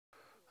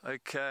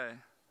Okay,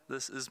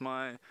 this is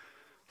my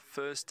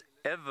first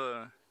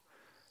ever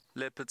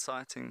leopard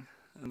sighting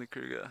in the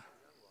Kruger.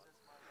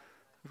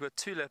 We've got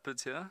two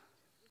leopards here.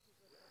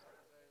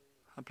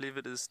 I believe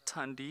it is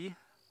Thandi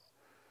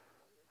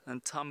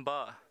and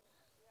Thamba.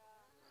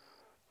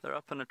 They're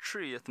up in a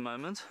tree at the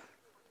moment.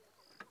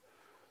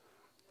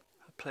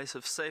 A place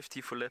of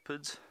safety for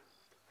leopards.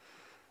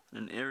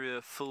 An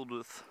area filled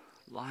with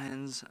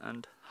lions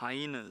and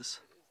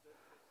hyenas,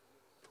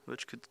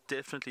 which could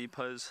definitely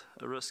pose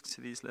a risk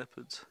to these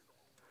leopards.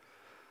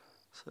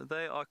 So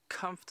they are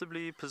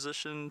comfortably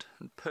positioned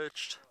and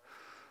perched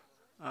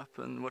up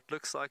in what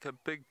looks like a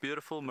big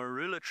beautiful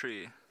marula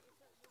tree.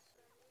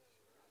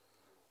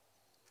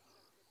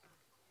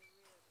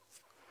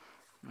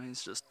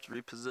 He's just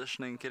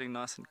repositioning, getting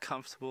nice and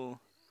comfortable.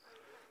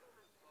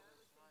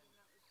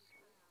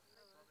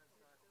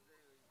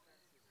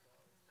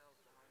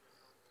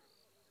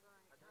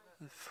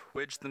 They've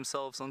wedged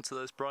themselves onto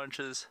those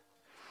branches,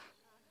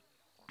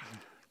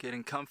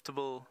 getting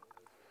comfortable,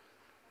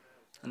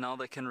 and now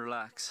they can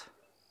relax.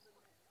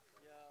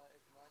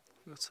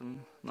 Got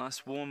some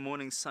nice warm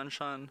morning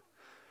sunshine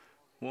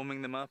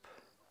warming them up.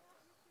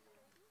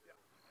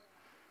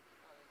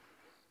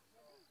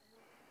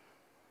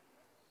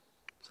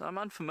 So I'm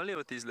unfamiliar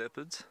with these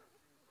leopards.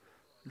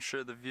 I'm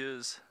sure the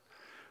viewers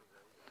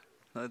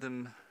know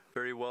them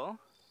very well.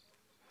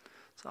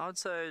 So I would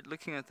say,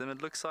 looking at them,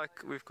 it looks like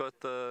we've got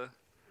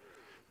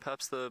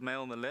perhaps the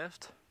male on the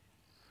left.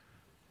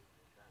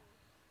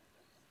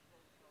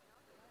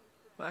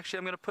 Well, actually,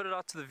 I'm going to put it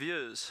out to the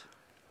viewers.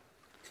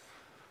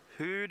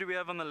 Who do we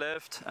have on the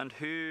left and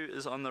who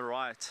is on the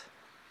right?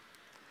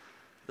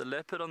 The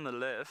leopard on the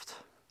left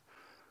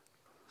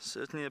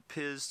certainly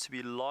appears to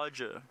be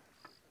larger.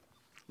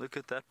 Look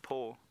at that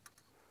paw.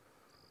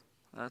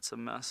 That's a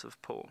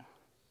massive paw.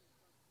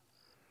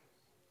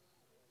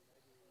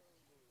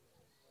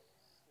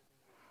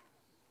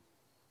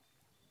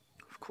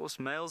 Of course,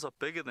 males are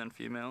bigger than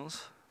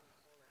females,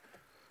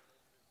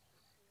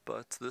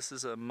 but this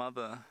is a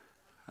mother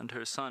and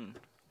her son.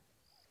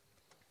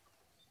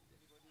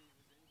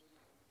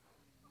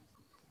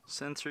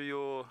 Send through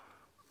your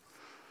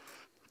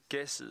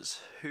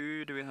guesses.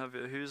 Who do we have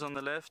here? Who's on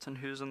the left and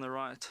who's on the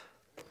right?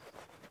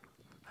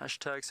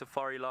 Hashtag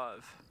Safari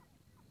Live.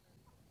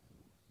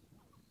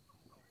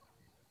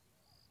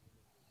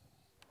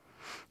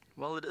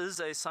 Well, it is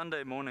a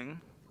Sunday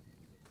morning,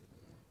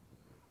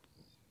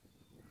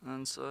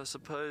 and so I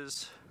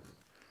suppose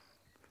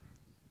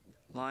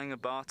lying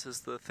about is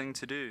the thing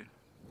to do.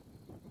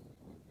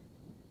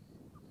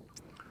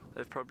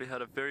 They've probably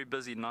had a very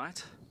busy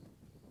night.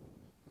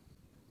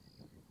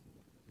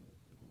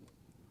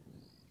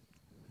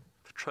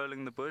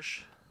 Patrolling the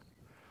bush,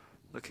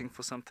 looking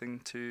for something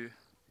to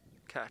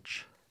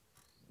catch.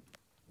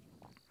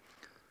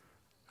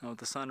 Now with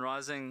the sun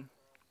rising,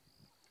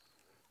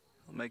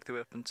 I'll make the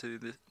way up into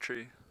the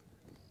tree.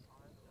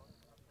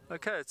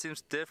 Okay, it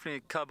seems definitely a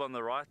cub on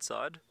the right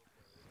side.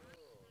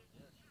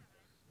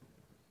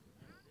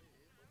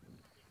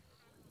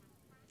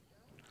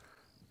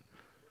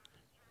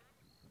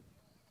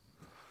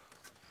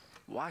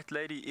 White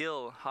lady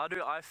eel, how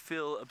do I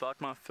feel about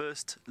my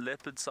first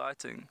leopard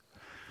sighting?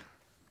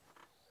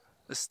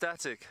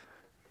 Ecstatic.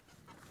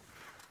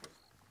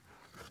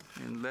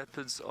 And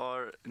leopards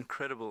are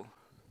incredible.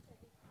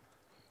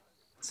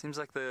 It seems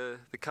like the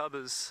cub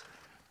is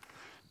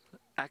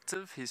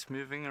active, he's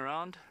moving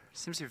around.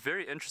 Seems to be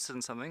very interested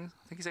in something.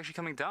 I think he's actually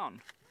coming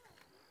down.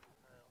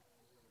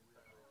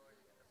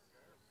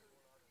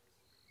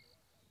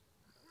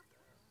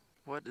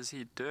 What is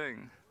he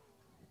doing?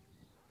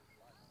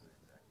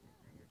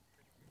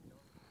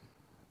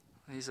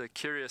 He's a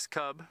curious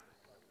cub.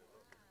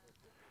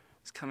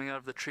 He's coming out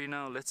of the tree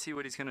now. Let's see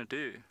what he's going to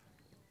do.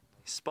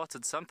 He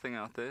spotted something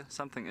out there,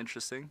 something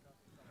interesting.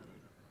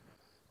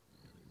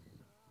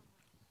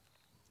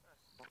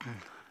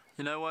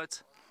 You know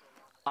what?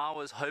 I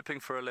was hoping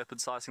for a leopard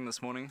sighting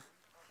this morning.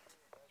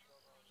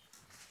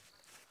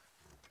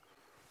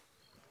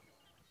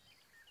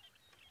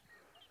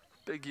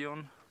 Big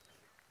yawn.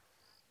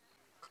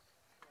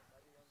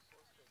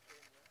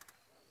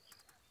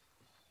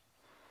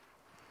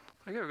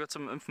 Okay, we've got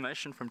some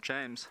information from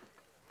James.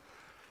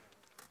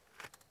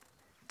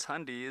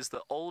 Thandi is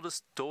the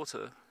oldest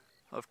daughter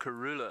of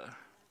Karula.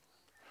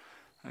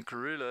 And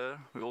Karula,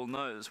 we all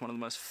know, is one of the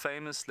most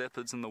famous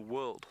leopards in the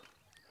world.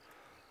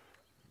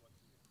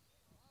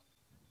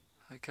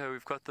 Okay,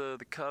 we've got the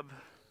cub.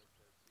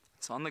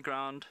 It's on the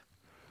ground.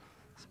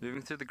 It's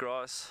moving through the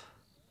grass.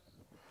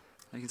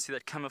 You can see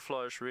that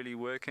camouflage really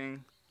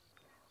working.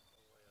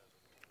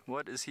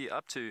 What is he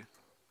up to?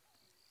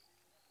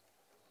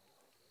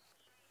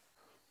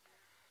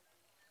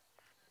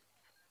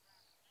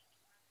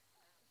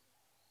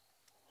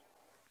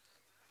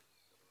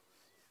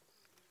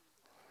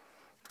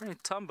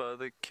 Thamba,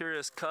 the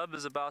curious cub,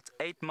 is about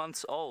 8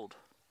 months old,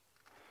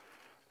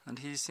 and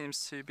he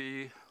seems to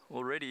be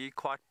already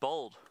quite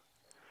bold.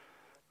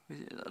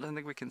 I don't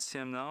think we can see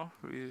him now.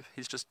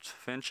 He's just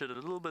ventured a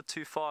little bit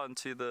too far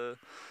into the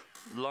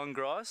long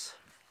grass.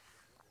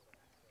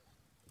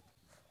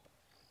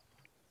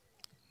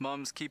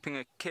 Mom's keeping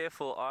a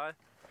careful eye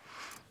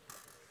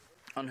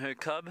on her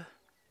cub.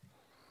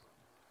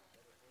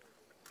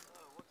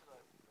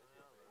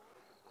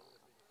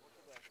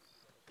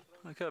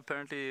 Okay,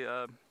 apparently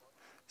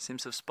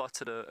seems to have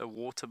spotted a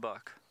water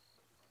buck.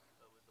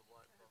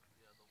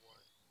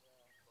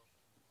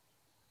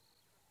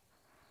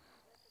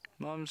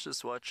 Mom's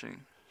just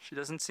watching. She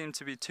doesn't seem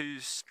to be too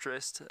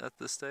stressed at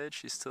this stage.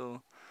 She's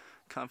still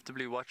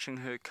comfortably watching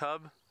her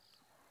cub.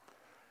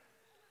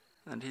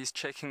 And he's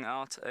checking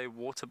out a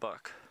water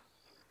buck.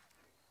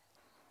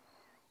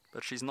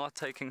 But she's not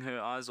taking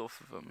her eyes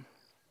off of him.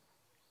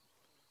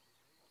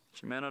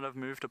 She may not have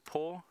moved a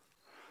paw,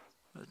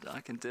 but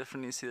I can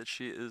definitely see that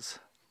she is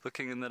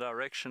looking in the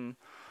direction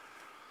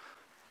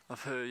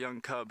of her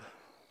young cub.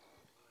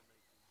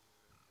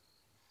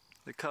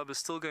 The cub is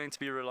still going to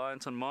be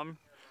reliant on Mom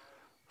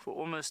for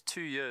almost 2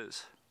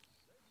 years.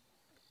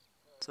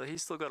 So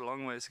he's still got a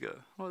long ways to go.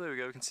 Oh, there we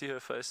go, we can see her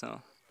face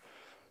now.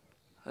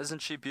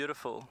 Isn't she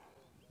beautiful?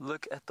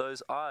 Look at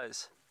those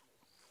eyes.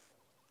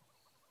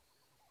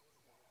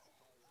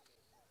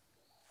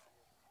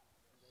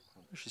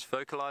 She's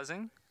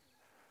vocalizing,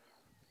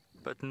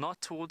 but not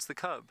towards the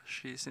cub.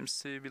 She seems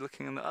to be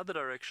looking in the other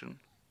direction.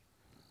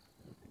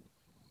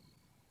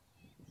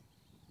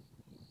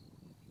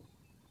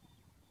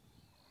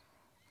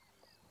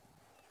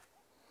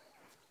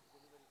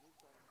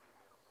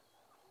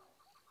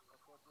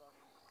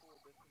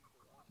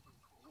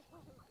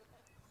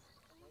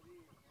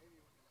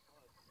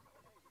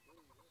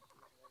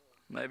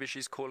 Maybe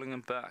she's calling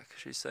him back.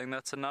 She's saying,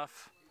 that's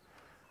enough.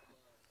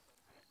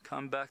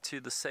 Come back to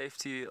the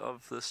safety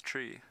of this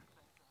tree.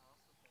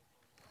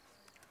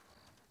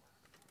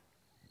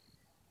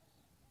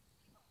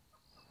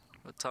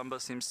 But Thamba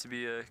seems to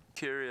be a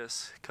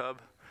curious cub,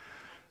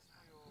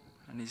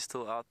 and he's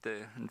still out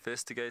there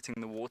investigating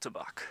the water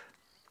buck.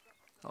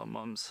 Our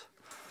Mom's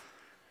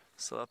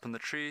still up in the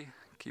tree,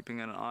 keeping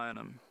an eye on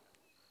him.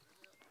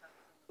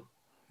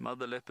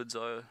 Mother leopards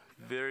are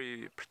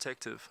very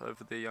protective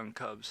over their young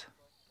cubs.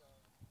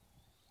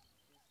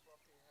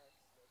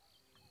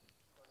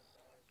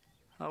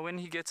 Now, when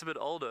he gets a bit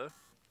older,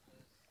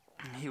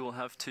 he will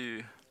have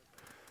to...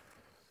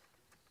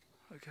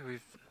 Okay, we're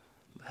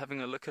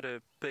having a look at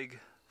a big,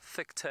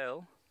 thick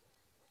tail,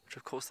 which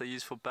of course they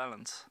use for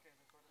balance.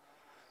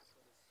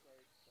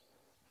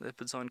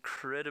 Leopards are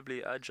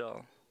incredibly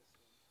agile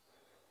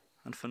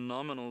and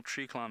phenomenal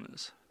tree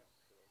climbers.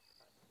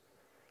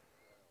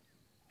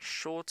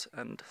 Short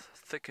and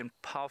thick and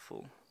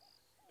powerful.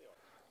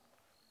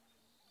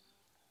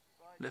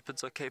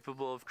 Leopards are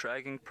capable of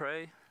dragging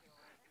prey,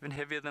 even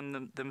heavier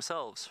than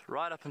themselves,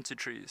 right up into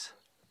trees.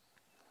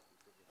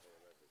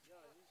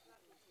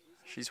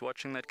 She's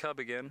watching that cub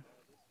again.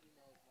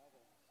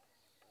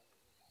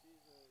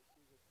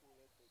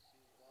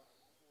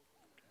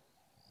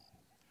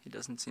 He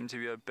doesn't seem to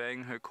be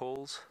obeying her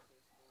calls.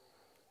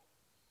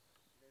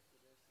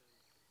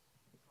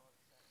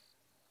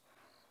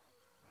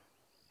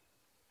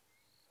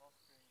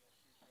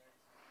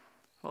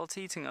 Well, it's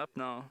heating up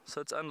now, so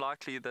it's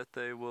unlikely that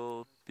they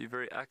will be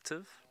very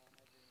active.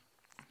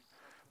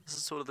 This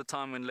is sort of the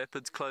time when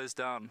leopards close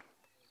down.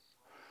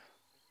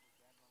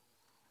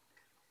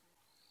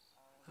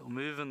 They'll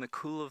move in the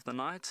cool of the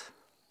night,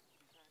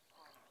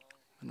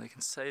 and they can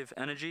save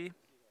energy,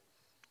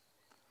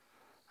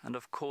 and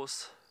of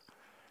course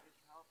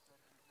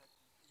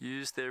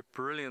use their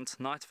brilliant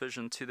night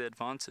vision to their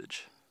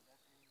advantage.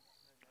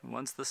 And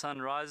once the sun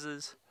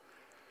rises,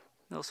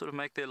 they'll sort of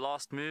make their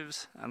last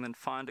moves and then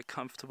find a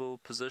comfortable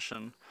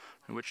position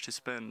in which to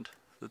spend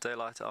the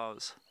daylight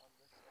hours.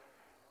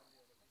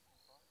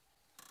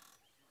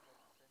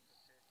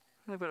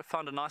 They've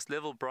found a nice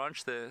level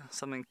branch there,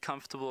 something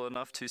comfortable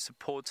enough to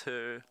support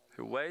her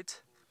weight.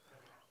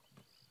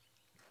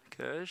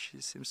 Okay, she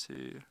seems to,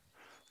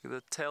 look at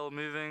the tail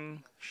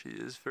moving, she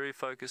is very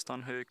focused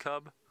on her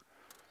cub.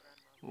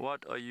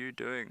 What are you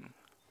doing?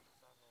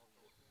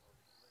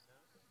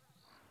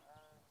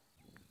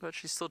 But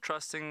she's still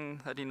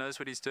trusting that he knows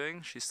what he's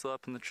doing. She's still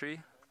up in the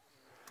tree,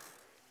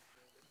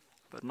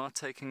 but not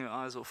taking her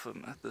eyes off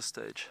him at this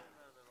stage.